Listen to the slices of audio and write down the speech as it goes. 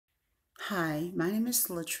Hi, my name is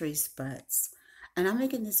Latrice and I'm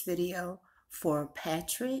making this video for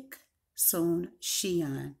Patrick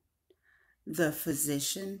Soon-Shiong, the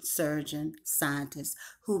physician, surgeon, scientist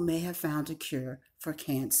who may have found a cure for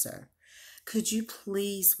cancer. Could you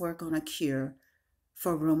please work on a cure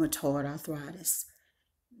for rheumatoid arthritis?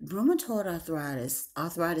 Rheumatoid arthritis,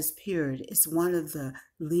 arthritis period, is one of the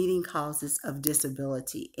leading causes of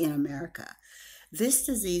disability in America. This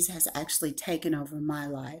disease has actually taken over my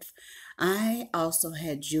life. I also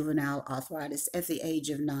had juvenile arthritis at the age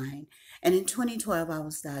of 9, and in 2012 I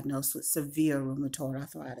was diagnosed with severe rheumatoid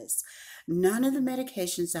arthritis. None of the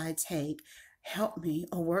medications I take help me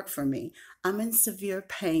or work for me. I'm in severe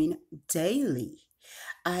pain daily.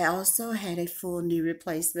 I also had a full knee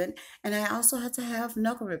replacement, and I also had to have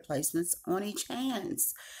knuckle replacements on each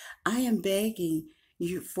hands. I am begging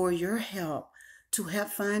you for your help to help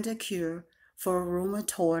find a cure for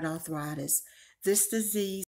rheumatoid arthritis. This disease